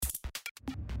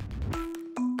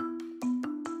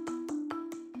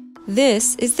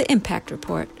This is the Impact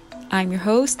Report. I'm your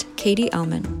host, Katie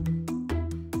Ellman.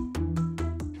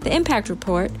 The Impact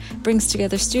Report brings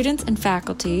together students and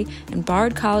faculty in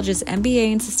Bard College's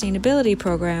MBA in Sustainability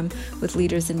program with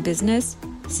leaders in business,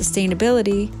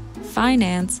 sustainability,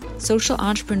 finance, social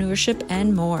entrepreneurship,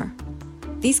 and more.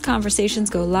 These conversations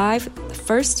go live the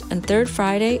first and third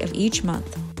Friday of each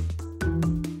month.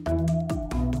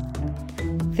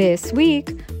 This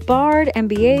week, Bard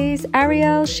MBA's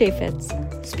Ariel Shafitz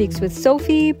speaks with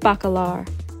Sophie Bakalar,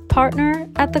 partner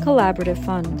at the Collaborative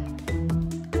Fund.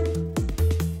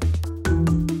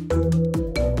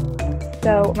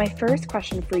 So my first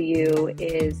question for you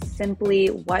is simply,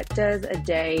 what does a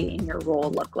day in your role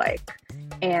look like?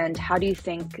 And how do you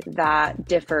think that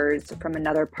differs from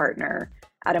another partner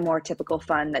at a more typical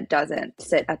fund that doesn't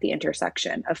sit at the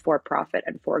intersection of for-profit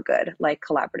and for-good like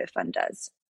Collaborative Fund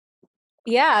does?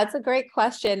 Yeah, it's a great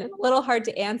question. A little hard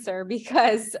to answer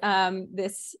because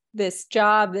this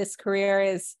job, this career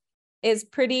is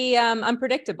pretty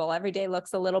unpredictable. Every day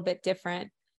looks a little bit different.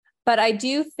 But I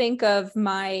do think of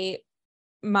my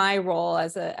role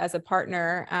as a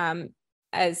partner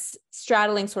as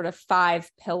straddling sort of 5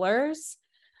 pillars.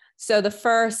 So the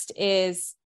first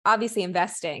is obviously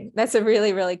investing. That's a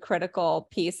really, really critical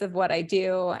piece of what I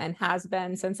do and has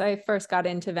been since I first got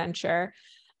into venture.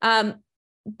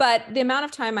 But the amount of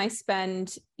time I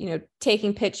spend,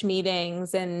 taking pitch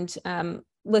meetings and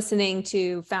listening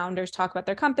to founders talk about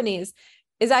their companies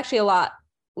is actually a lot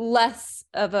less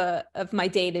of my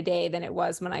day-to-day than it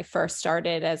was when I first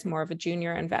started as more of a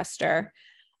junior investor.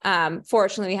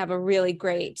 Fortunately, we have a really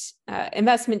great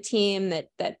investment team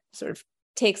that sort of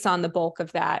takes on the bulk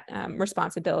of that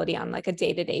responsibility on like a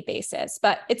day-to-day basis.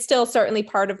 But it's still certainly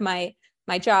part of my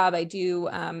job. I do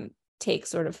take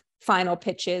sort of final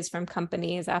pitches from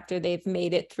companies after they've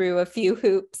made it through a few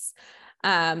hoops,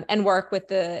 and work with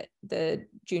the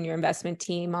junior investment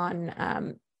team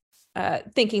on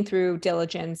thinking through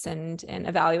diligence and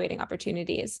evaluating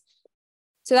opportunities.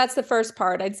 So that's the first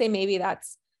part. I'd say maybe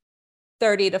that's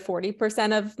 30 to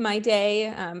 40% of my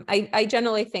day. I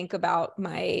generally think about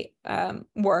my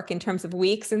work in terms of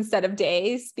weeks instead of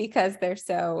days because they're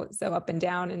so up and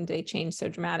down and they change so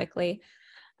dramatically.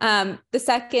 The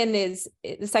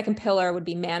second pillar would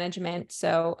be management.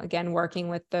 So again, working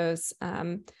with those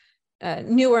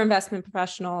newer investment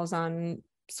professionals on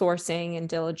sourcing and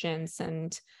diligence,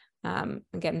 and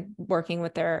again, working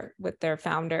with their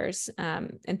founders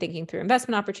and thinking through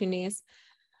investment opportunities.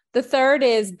 The third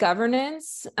is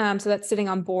governance. So that's sitting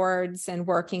on boards and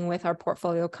working with our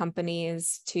portfolio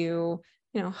companies to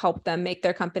help them make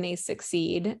their companies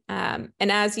succeed. And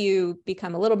as you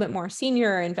become a little bit more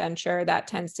senior in venture, that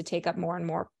tends to take up more and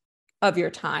more of your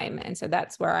time. And so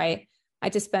that's where I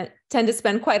just tend to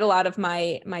spend quite a lot of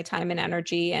my time and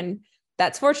energy. And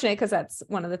that's fortunate because that's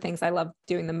one of the things I love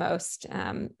doing the most,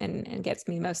 and gets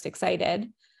me most excited.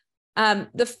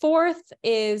 The fourth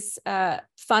is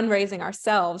fundraising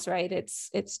ourselves, right? It's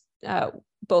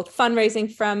both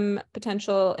fundraising from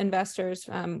potential investors,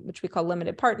 which we call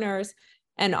limited partners,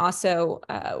 and also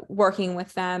working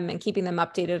with them and keeping them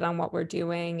updated on what we're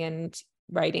doing and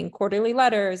writing quarterly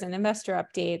letters and investor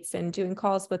updates and doing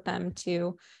calls with them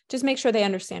to just make sure they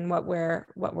understand what we're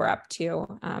up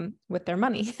to with their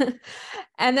money.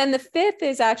 And then the fifth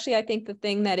is actually, I think, the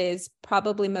thing that is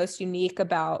probably most unique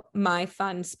about my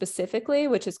fund specifically,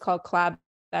 which is called Collab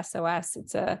SOS.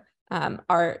 It's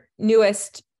our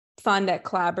newest fund at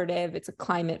Collaborative. It's a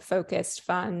climate-focused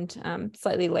fund,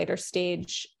 slightly later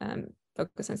stage,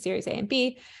 focus on Series A and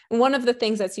B. And one of the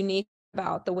things that's unique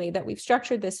about the way that we've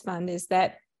structured this fund is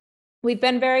that we've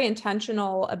been very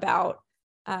intentional about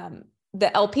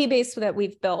the LP base that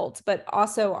we've built, but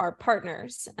also our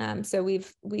partners. So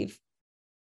we've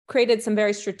created some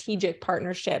very strategic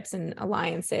partnerships and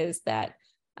alliances that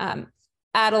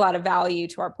add a lot of value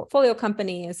to our portfolio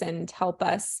companies and help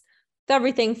us with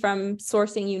everything from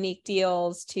sourcing unique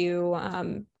deals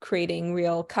to creating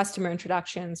real customer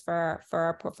introductions for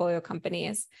our portfolio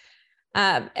companies.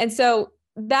 And so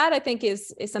that, I think,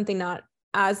 is something not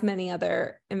as many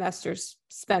other investors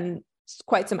spend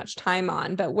quite so much time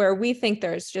on, but where we think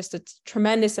there's just a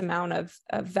tremendous amount of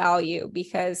value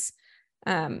because,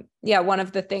 one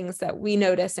of the things that we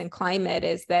notice in climate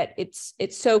is that it's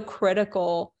so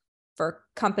critical for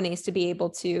companies to be able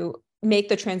to make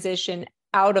the transition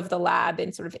out of the lab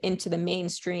and sort of into the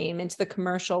mainstream, into the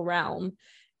commercial realm.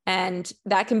 And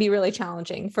that can be really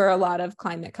challenging for a lot of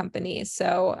climate companies.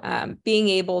 So being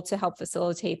able to help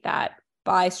facilitate that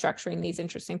by structuring these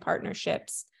interesting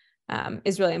partnerships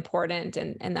is really important.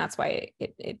 And that's why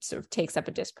it sort of takes up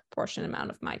a disproportionate amount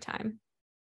of my time.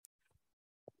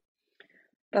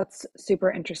 That's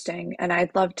super interesting. And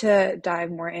I'd love to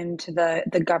dive more into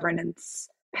the governance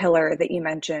pillar that you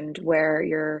mentioned, where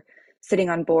you're sitting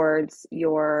on boards,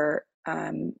 you're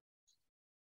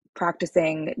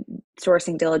practicing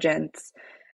sourcing diligence.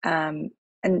 Um,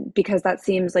 and because that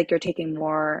seems like you're taking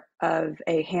more of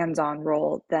a hands-on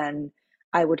role than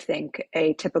I would think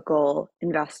a typical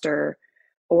investor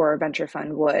or venture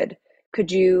fund would.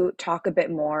 Could you talk a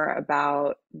bit more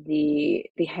about the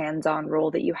hands-on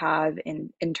role that you have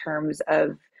in terms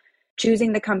of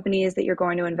choosing the companies that you're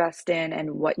going to invest in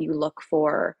and what you look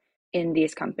for in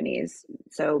these companies?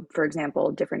 So, for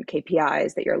example, different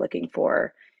KPIs that you're looking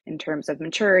for in terms of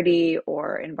maturity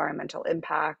or environmental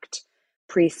impact,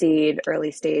 pre-seed,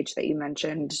 early stage that you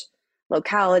mentioned,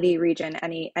 locality, region,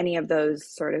 any of those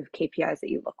sort of KPIs that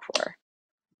you look for.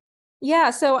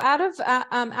 Yeah, so out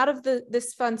of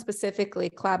this fund specifically,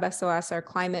 Collab SOS, our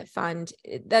climate fund,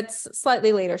 that's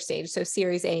slightly later stage, so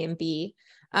Series A and B.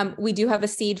 We do have a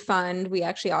seed fund. We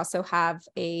actually also have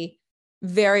a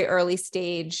very early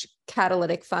stage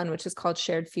catalytic fund, which is called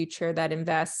Shared Future, that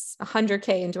invests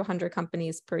 100K into 100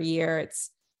 companies per year. It's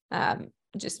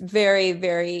just very,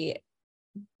 very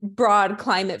broad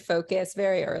climate focus,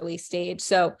 very early stage.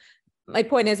 So my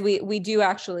point is we do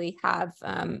actually have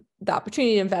the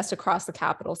opportunity to invest across the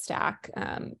capital stack.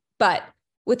 But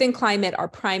within climate, our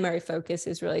primary focus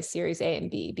is really Series A and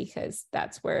B, because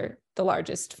that's where the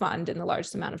largest fund and the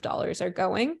largest amount of dollars are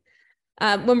going.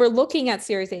 When we're looking at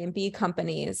Series A and B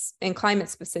companies, and climate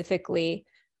specifically,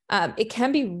 it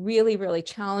can be really, really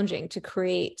challenging to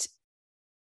create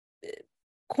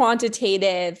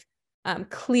quantitative,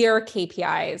 clear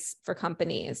KPIs for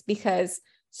companies, because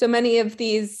so many of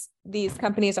these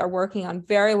companies are working on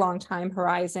very long time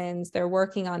horizons. They're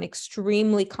working on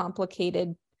extremely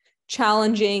complicated,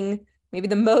 challenging, maybe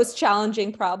the most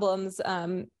challenging problems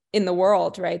in the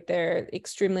world, right? They're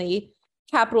extremely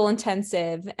capital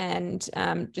intensive and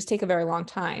just take a very long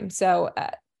time. So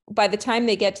by the time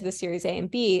they get to the Series A and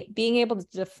B, being able to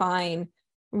define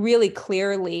really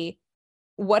clearly,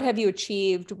 what have you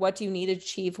achieved? What do you need to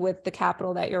achieve with the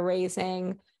capital that you're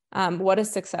raising? What does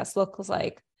success look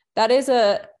like? That is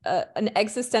an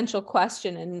existential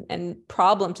question and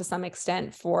problem to some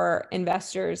extent for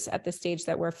investors at the stage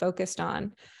that we're focused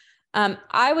on.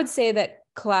 I would say that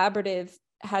Collaborative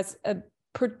has a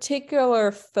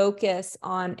particular focus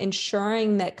on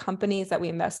ensuring that companies that we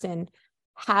invest in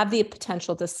have the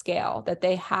potential to scale, that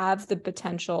they have the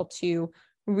potential to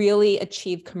really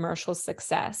achieve commercial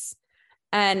success.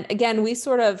 And again, we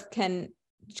sort of can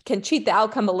cheat the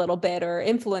outcome a little bit or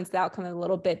influence the outcome a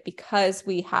little bit, because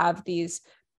we have these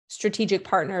strategic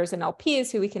partners and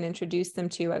LPs who we can introduce them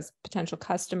to as potential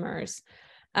customers.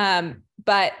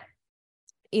 But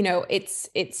you know, it's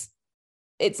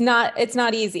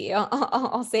not easy.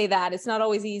 I'll say that it's not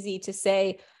always easy to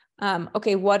say,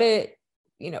 okay,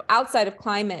 outside of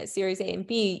climate, Series A and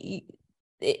B,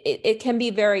 it can be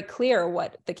very clear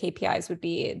what the KPIs would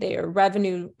be. They are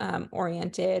revenue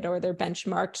oriented, or they're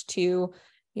benchmarked to,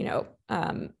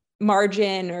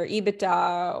 margin or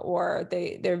EBITDA, or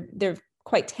they're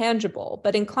quite tangible.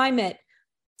 But in climate,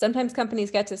 sometimes companies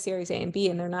get to Series A and B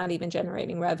and they're not even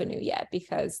generating revenue yet,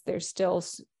 because there's still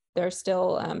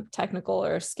technical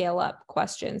or scale up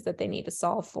questions that they need to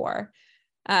solve for.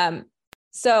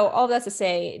 So all that to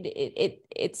say,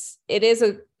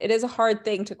 it is a hard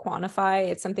thing to quantify.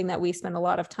 It's something that we spend a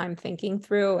lot of time thinking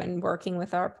through and working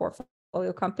with our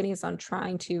portfolio companies on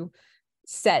trying to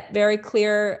set very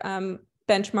clear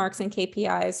benchmarks and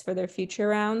KPIs for their future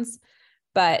rounds.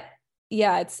 But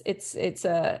yeah, it's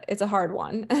a hard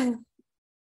one.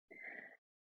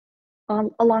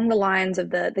 Along the lines of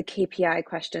the KPI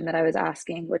question that I was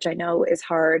asking, which I know is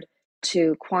hard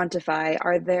to quantify,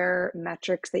 are there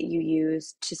metrics that you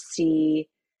use to see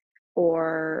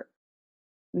or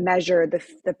measure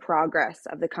the progress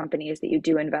of the companies that you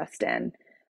do invest in,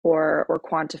 or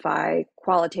quantify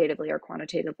qualitatively or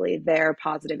quantitatively their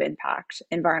positive impact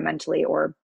environmentally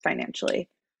or financially?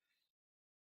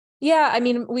 Yeah, I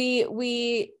mean,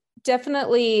 we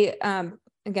definitely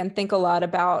again think a lot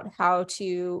about how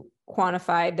to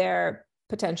quantify their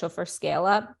potential for scale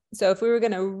up. So if we were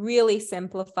going to really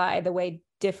simplify the way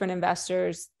different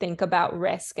investors think about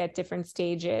risk at different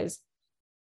stages,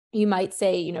 you might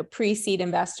say, pre-seed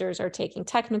investors are taking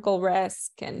technical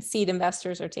risk, and seed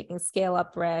investors are taking scale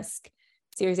up risk.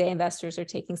 Series A investors are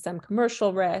taking some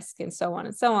commercial risk, and so on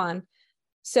and so on.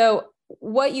 So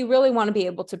what you really want to be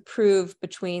able to prove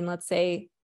between, let's say,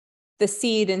 the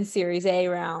seed and Series A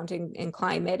round in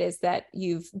climate is that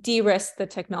you've de-risked the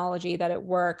technology, that it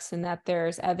works, and that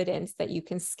there's evidence that you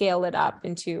can scale it up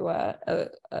into a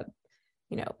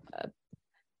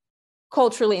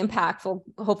culturally impactful,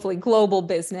 hopefully global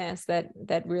business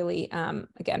that really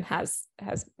again has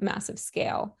massive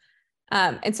scale.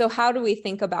 And so how do we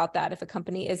think about that if a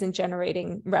company isn't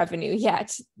generating revenue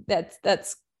yet?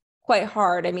 That's quite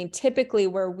hard. I mean, typically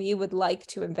where we would like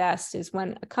to invest is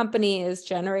when a company is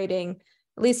generating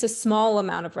at least a small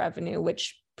amount of revenue,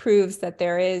 which proves that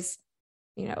there is,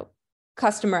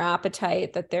 customer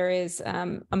appetite, that there is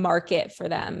a market for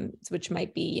them, which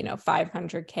might be,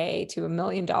 $500K to $1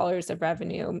 million of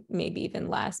revenue, maybe even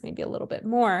less, maybe a little bit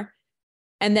more.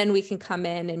 And then we can come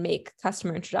in and make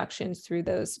customer introductions through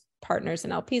those partners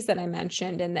and LPs that I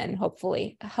mentioned, and then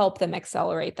hopefully help them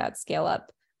accelerate that scale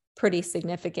up pretty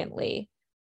significantly.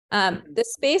 The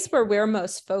space where we're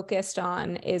most focused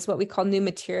on is what we call new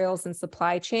materials and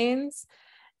supply chains.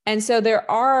 And so there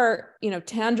are,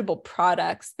 tangible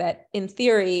products that in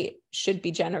theory should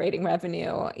be generating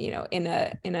revenue, in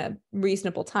a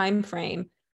reasonable time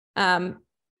frame.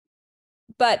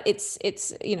 But it's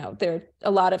there are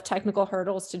a lot of technical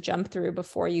hurdles to jump through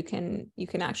before you can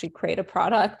actually create a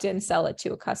product and sell it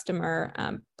to a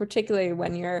customer, particularly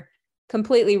when you're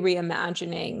completely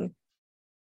reimagining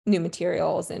new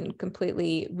materials and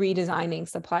completely redesigning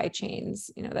supply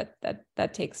chains.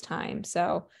 That takes time.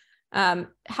 So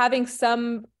having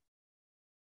some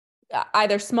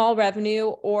either small revenue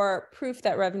or proof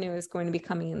that revenue is going to be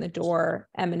coming in the door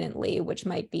imminently, which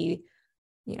might be,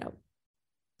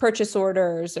 purchase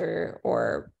orders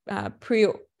or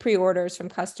pre-orders from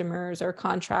customers or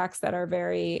contracts that are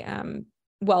very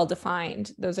well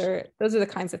defined. Those are the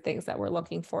kinds of things that we're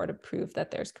looking for to prove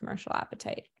that there's commercial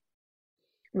appetite.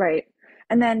 Right.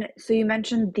 And then, so you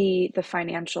mentioned the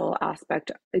financial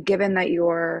aspect. Given that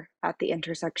you're at the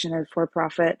intersection of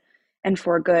for-profit and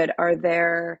for good, are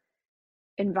there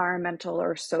environmental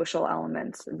or social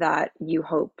elements that you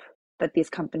hope that these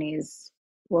companies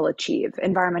will achieve,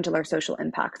 environmental or social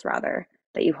impacts rather,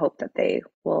 that you hope that they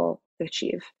will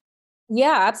achieve?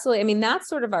 Yeah, absolutely. I mean, that's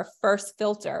sort of our first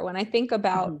filter. When I think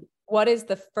about what is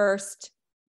the first,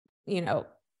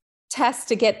 test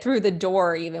to get through the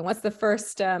door, even what's the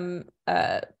first benchmark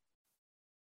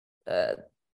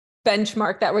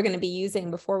that we're going to be using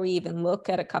before we even look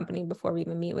at a company, before we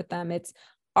even meet with them, it's,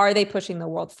 are they pushing the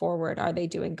world forward? Are they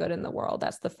doing good in the world?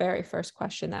 That's the very first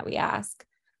question that we ask.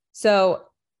 So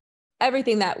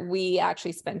everything that we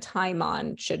actually spend time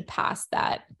on should pass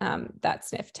that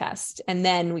sniff test. And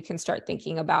then we can start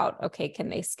thinking about, okay, can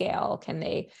they scale? Can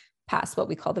they pass what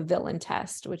we call the villain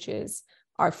test, which is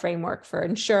our framework for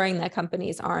ensuring that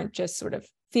companies aren't just sort of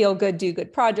feel good, do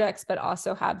good projects, but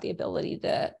also have the ability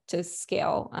to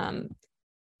scale,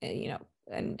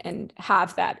 and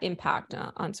have that impact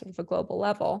on sort of a global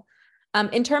level.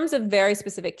 In terms of very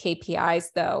specific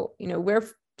KPIs, though, we're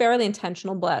fairly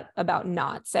intentional about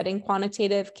not setting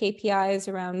quantitative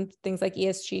KPIs around things like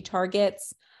ESG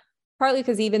targets, partly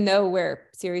because even though we're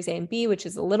Series A and B, which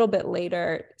is a little bit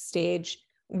later stage,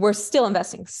 we're still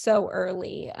investing so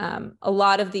early. A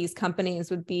lot of these companies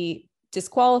would be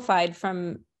disqualified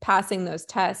from passing those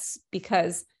tests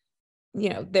because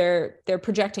they're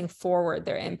projecting forward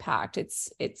their impact.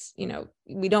 It's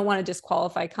we don't want to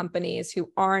disqualify companies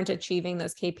who aren't achieving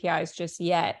those KPIs just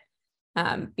yet,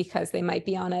 because they might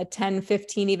be on a 10,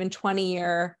 15, even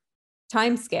 20-year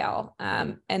time scale.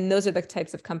 And those are the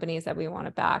types of companies that we want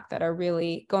to back, that are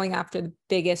really going after the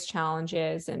biggest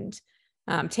challenges and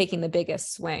taking the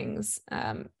biggest swings.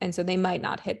 And so they might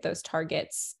not hit those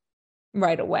targets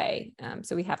right away.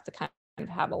 So we have to kind of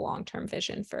have a long-term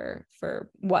vision for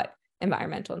what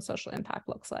environmental and social impact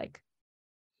looks like.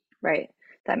 Right.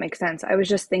 That makes sense. I was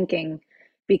just thinking,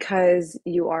 because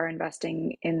you are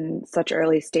investing in such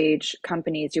early stage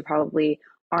companies, you probably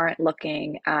aren't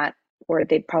looking at, or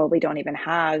they probably don't even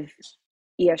have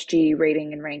ESG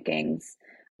rating and rankings,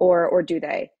 or do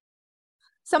they?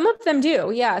 Some of them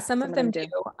do. Yeah, some of them do.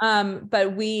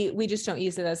 But we just don't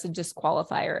use it as a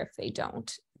disqualifier if they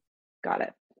don't. Got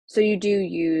it. So you do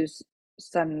use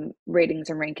some ratings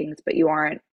and rankings, but you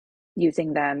aren't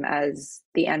using them as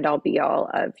the end all be all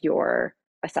of your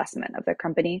assessment of the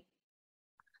company?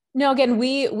 No, again,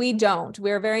 we don't.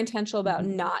 We're very intentional about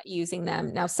not using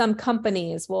them. Now, some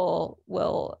companies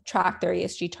will track their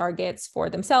ESG targets for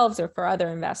themselves or for other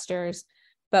investors,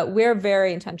 but we're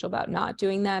very intentional about not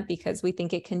doing that because we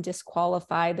think it can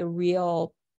disqualify the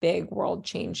real big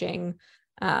world-changing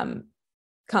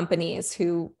companies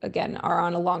who, again, are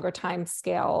on a longer time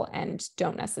scale and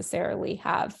don't necessarily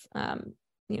have,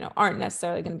 aren't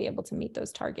necessarily going to be able to meet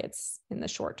those targets in the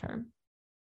short term.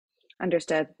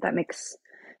 Understood. That makes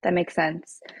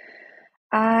sense.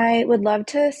 I would love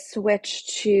to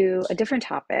switch to a different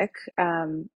topic.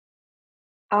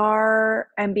 Our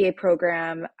MBA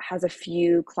program has a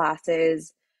few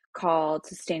classes called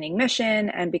Sustaining Mission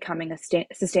and Becoming a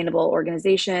Sustainable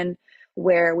Organization,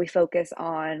 where we focus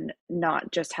on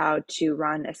not just how to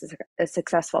run a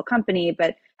successful company,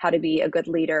 but how to be a good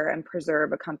leader and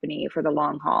preserve a company for the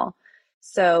long haul.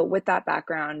 So, with that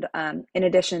background, in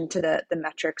addition to the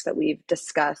metrics that we've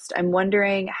discussed, I'm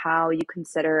wondering how you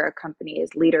consider a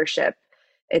company's leadership,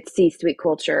 its C-suite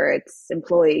culture, its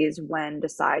employees when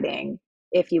deciding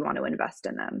if you want to invest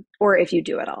in them or if you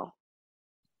do at all.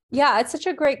 Yeah, it's such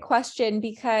a great question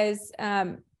because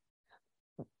when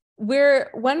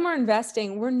we're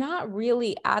investing, we're not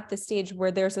really at the stage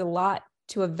where there's a lot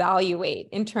to evaluate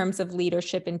in terms of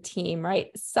leadership and team, right?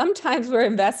 Sometimes we're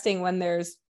investing when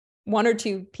there's one or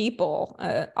two people.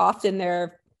 Often there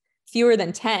are fewer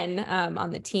than 10 on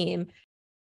the team.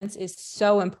 This is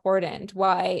so important.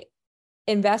 Why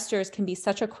investors can be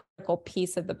such a critical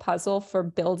piece of the puzzle for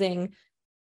building,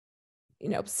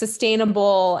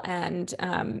 sustainable and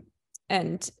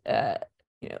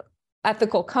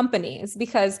ethical companies,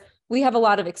 because we have a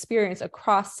lot of experience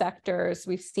across sectors.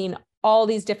 We've seen all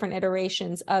these different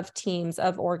iterations of teams,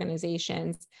 of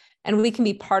organizations, and we can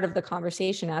be part of the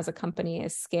conversation as a company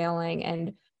is scaling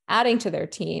and adding to their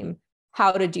team,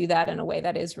 how to do that in a way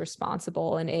that is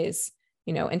responsible and is,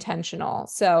 intentional.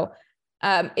 So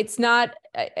it's not,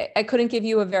 I couldn't give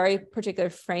you a very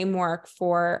particular framework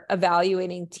for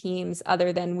evaluating teams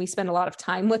other than we spend a lot of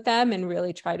time with them and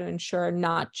really try to ensure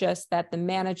not just that the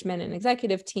management and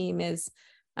executive team is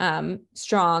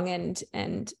strong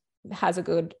and has a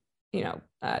good,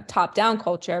 top-down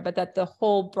culture, but that the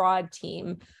whole broad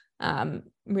team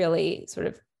really sort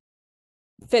of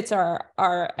fits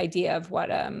our idea of what,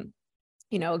 a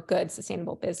good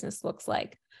sustainable business looks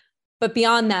like. But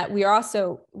beyond that, we are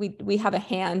also, we have a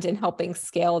hand in helping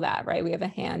scale that, right? We have a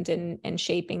hand in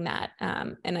shaping that.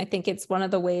 And I think it's one of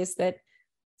the ways that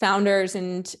founders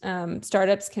and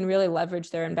startups can really leverage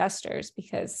their investors,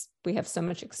 because we have so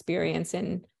much experience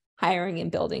in hiring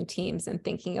and building teams and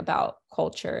thinking about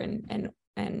culture and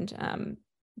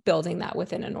building that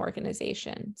within an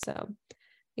organization. So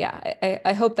yeah,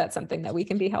 I hope that's something that we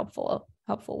can be helpful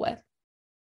with.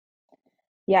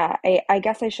 Yeah, I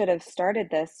guess I should have started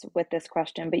this with this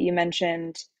question, but you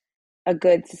mentioned a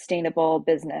good sustainable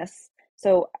business.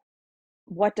 So,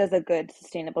 what does a good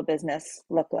sustainable business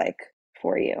look like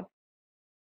for you?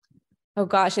 Oh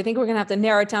gosh, I think we're gonna have to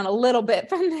narrow it down a little bit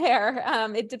from there.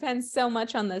 It depends so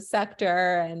much on the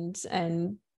sector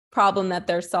and problem that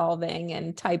they're solving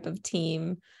and type of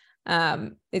team.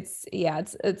 It's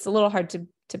a little hard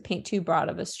to paint too broad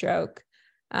of a stroke.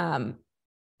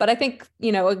 But I think,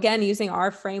 again, using our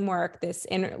framework,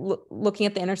 looking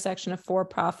at the intersection of for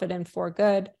profit and for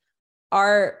good,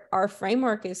 our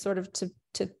framework is sort of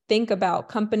to think about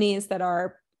companies that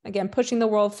are, again, pushing the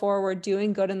world forward,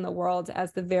 doing good in the world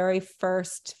as the very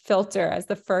first filter, as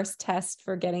the first test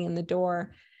for getting in the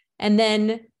door. And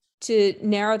then to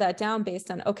narrow that down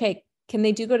based on, okay, can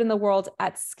they do good in the world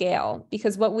at scale?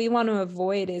 Because what we want to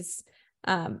avoid is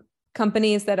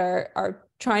companies that are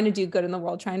trying to do good in the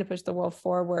world, trying to push the world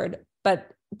forward, but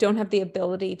don't have the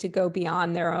ability to go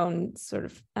beyond their own sort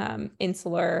of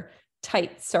insular,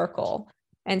 tight circle.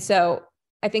 And so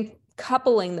I think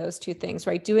coupling those two things,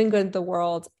 right, doing good in the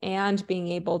world and being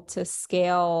able to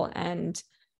scale and,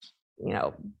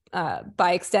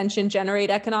 by extension, generate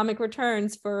economic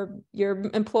returns for your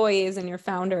employees and your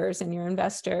founders and your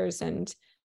investors and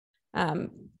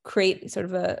create sort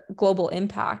of a global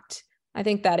impact. I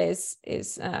think that is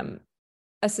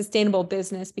a sustainable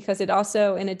business, because it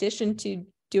also, in addition to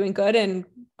doing good and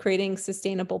creating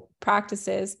sustainable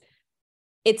practices,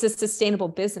 it's a sustainable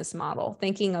business model.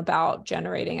 Thinking about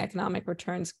generating economic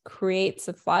returns creates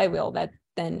a flywheel that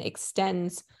then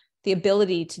extends the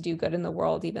ability to do good in the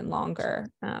world even longer.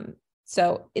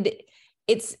 So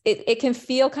it can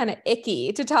feel kind of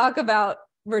icky to talk about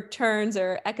returns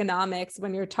or economics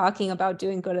when you're talking about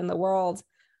doing good in the world.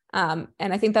 And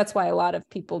I think that's why a lot of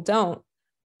people don't.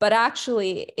 But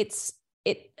actually, it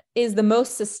is the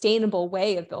most sustainable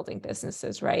way of building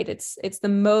businesses, right? It's the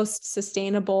most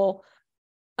sustainable.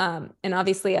 And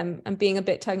obviously, I'm being a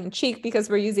bit tongue in cheek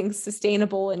because we're using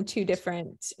sustainable in two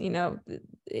different,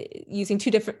 using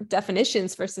two different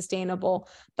definitions for sustainable.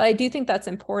 But I do think that's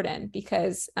important,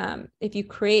 because if you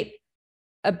create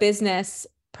a business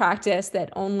practice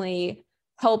that only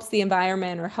helps the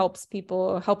environment or helps people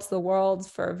or helps the world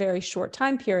for a very short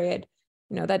time period,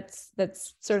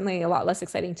 that's certainly a lot less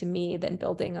exciting to me than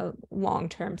building a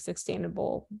long-term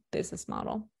sustainable business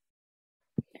model.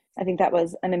 I think that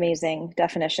was an amazing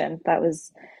definition. That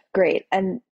was great.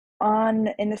 And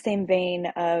in the same vein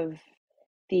of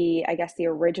I guess the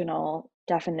original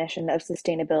definition of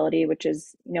sustainability, which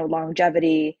is,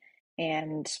 longevity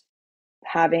and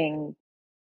having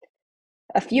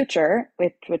a future,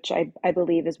 which I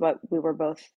believe is what we were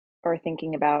both are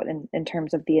thinking about in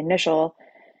terms of the initial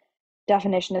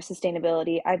definition of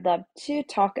sustainability. I'd love to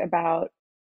talk about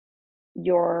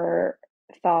your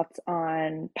thoughts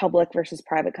on public versus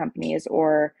private companies,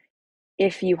 or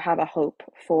if you have a hope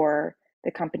for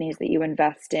the companies that you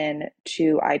invest in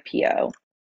to IPO.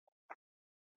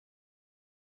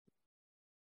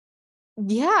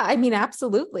 Yeah, I mean,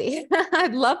 absolutely.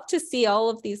 I'd love to see all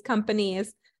of these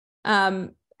companies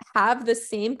have the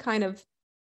same kind of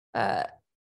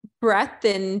breadth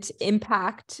and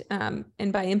impact.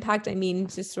 And by impact, I mean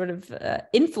just sort of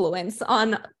influence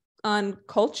on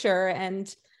culture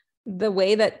and the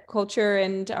way that culture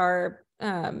and our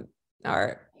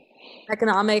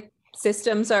economic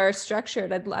systems are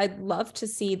structured. I'd love to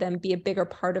see them be a bigger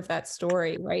part of that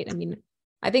story, right? I mean,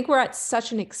 I think we're at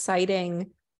such an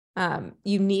exciting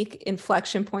unique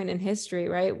inflection point in history,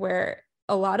 right? Where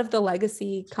a lot of the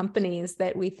legacy companies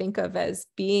that we think of as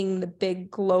being the big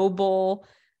global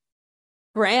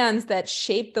brands that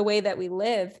shape the way that we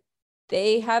live,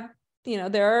 they have,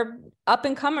 there are up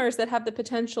and comers that have the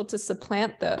potential to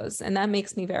supplant those. And that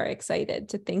makes me very excited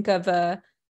to think of a,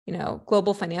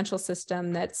 global financial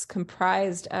system that's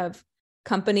comprised of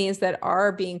companies that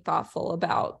are being thoughtful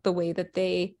about the way that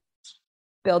they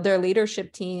build their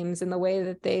leadership teams and the way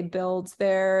that they build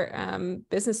their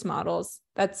business models.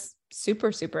 That's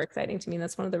super, super exciting to me.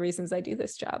 That's one of the reasons I do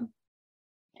this job.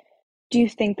 Do you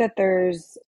think that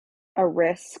there's a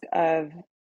risk of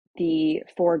the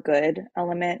for good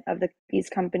element of these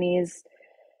companies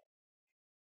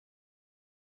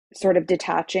sort of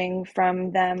detaching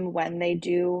from them when they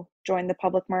do join the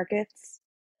public markets?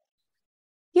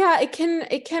 Yeah, it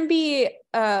can be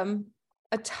a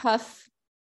tough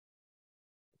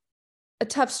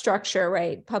structure,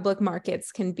 right? Public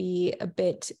markets can be a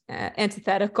bit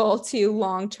antithetical to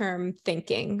long-term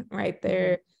thinking, right?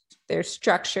 They're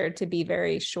structured to be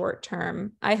very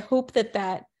short-term. I hope that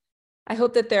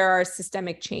there are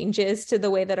systemic changes to the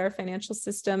way that our financial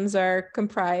systems are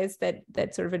comprised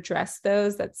that sort of address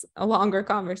those. That's a longer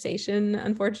conversation,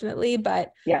 unfortunately,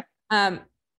 but yeah.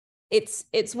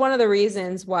 It's one of the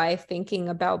reasons why thinking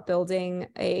about building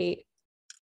a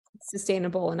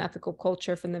sustainable and ethical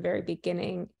culture from the very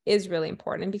beginning is really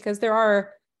important, because there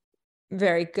are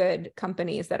very good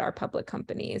companies that are public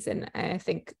companies. And I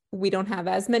think we don't have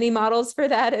as many models for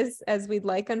that as we'd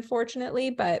like, unfortunately.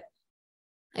 But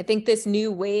I think this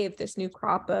new wave, this new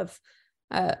crop of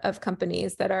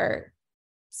companies that are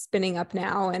spinning up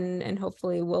now and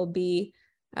hopefully will be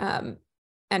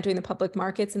entering the public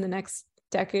markets in the next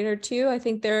decade or two, I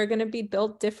think they're going to be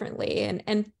built differently.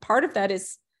 And part of that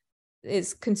is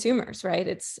consumers, right?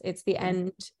 It's the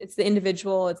end, it's the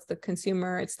individual, it's the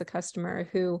consumer, it's the customer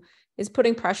who is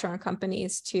putting pressure on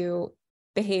companies to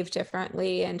behave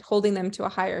differently and holding them to a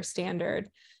higher standard.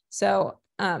 So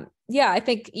I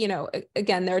think,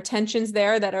 again, there are tensions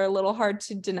there that are a little hard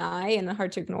to deny and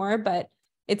hard to ignore, but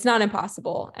it's not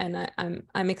impossible. And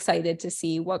I'm excited to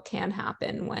see what can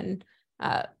happen when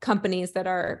companies that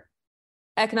are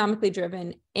economically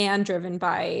driven and driven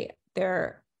by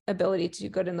their ability to do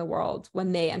good in the world,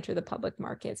 when they enter the public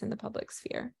markets and the public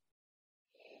sphere.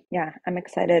 Yeah, I'm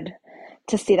excited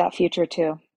to see that future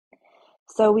too.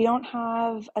 So we don't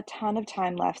have a ton of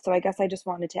time left. So I guess I just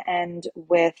wanted to end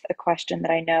with a question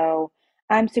that I know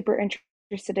I'm super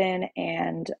interested in,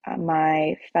 and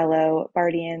my fellow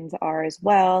Bardians are as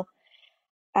well.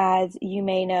 As you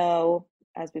may know,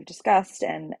 as we've discussed,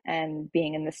 and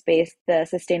being in the space, the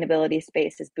sustainability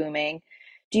space is booming.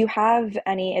 Do you have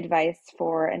any advice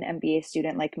for an MBA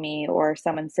student like me, or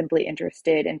someone simply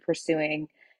interested in pursuing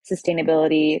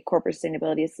sustainability, corporate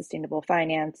sustainability, sustainable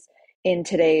finance in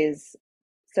today's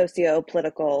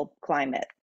socio-political climate?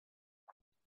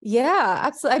 Yeah,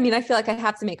 absolutely. I mean, I feel like I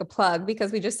have to make a plug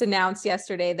because we just announced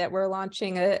yesterday that we're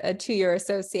launching a 2-year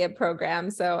associate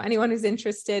program. So anyone who's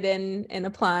interested in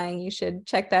applying, you should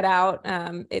check that out.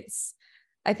 It's,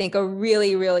 I think, a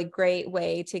really, really great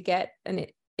way to get an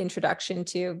introduction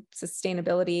to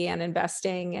sustainability and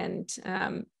investing. And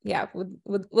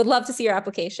would love to see your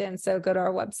application. So go to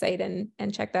our website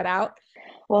and check that out.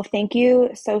 Well, thank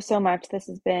you so much. This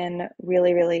has been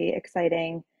really, really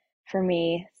exciting for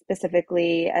me,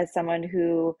 specifically as someone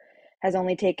who has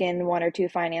only taken 1 or 2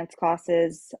 finance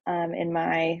classes in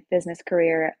my business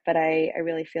career. But I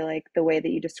really feel like the way that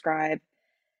you describe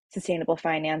sustainable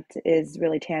finance is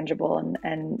really tangible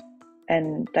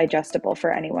and digestible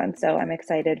for anyone. So I'm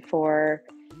excited for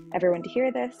everyone to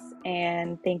hear this.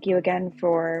 And thank you again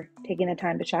for taking the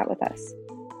time to chat with us.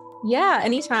 Yeah,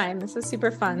 anytime. This was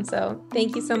super fun. So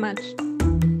thank you so much.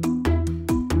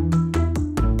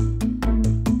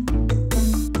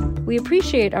 We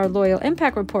appreciate our loyal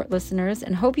Impact Report listeners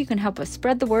and hope you can help us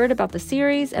spread the word about the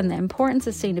series and the important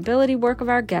sustainability work of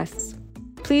our guests.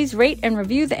 Please rate and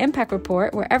review the Impact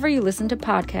Report wherever you listen to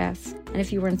podcasts. And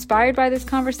if you were inspired by this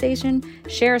conversation,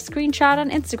 share a screenshot on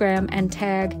Instagram and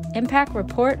tag Impact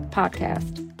Report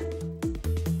Podcast.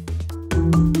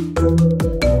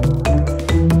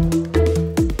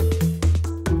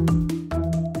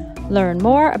 Learn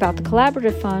more about the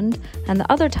Collaborative Fund and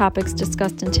the other topics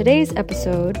discussed in today's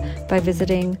episode by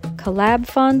visiting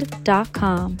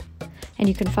collabfund.com. And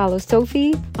you can follow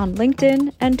Sophie on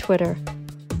LinkedIn and Twitter.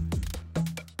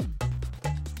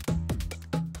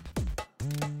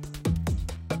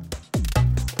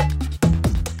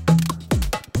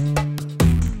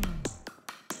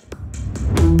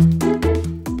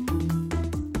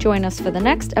 Join us for the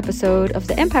next episode of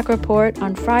the Impact Report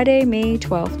on Friday, May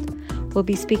 12th. We'll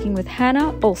be speaking with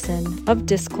Hannah Olson of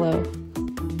Disclo.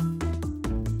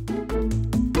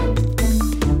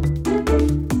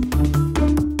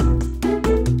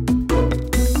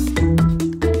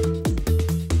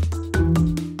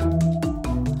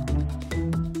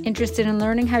 Interested in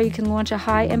learning how you can launch a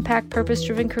high-impact,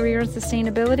 purpose-driven career in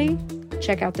sustainability?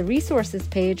 Check out the resources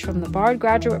page from the Bard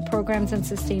Graduate Programs in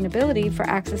Sustainability for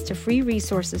access to free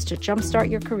resources to jumpstart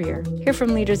your career. Hear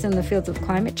from leaders in the fields of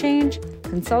climate change,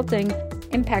 consulting,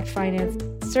 impact finance,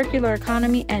 circular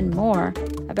economy, and more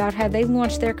about how they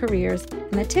launch their careers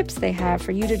and the tips they have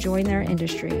for you to join their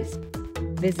industries.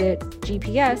 Visit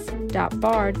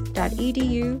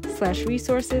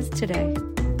gps.bard.edu/resources today.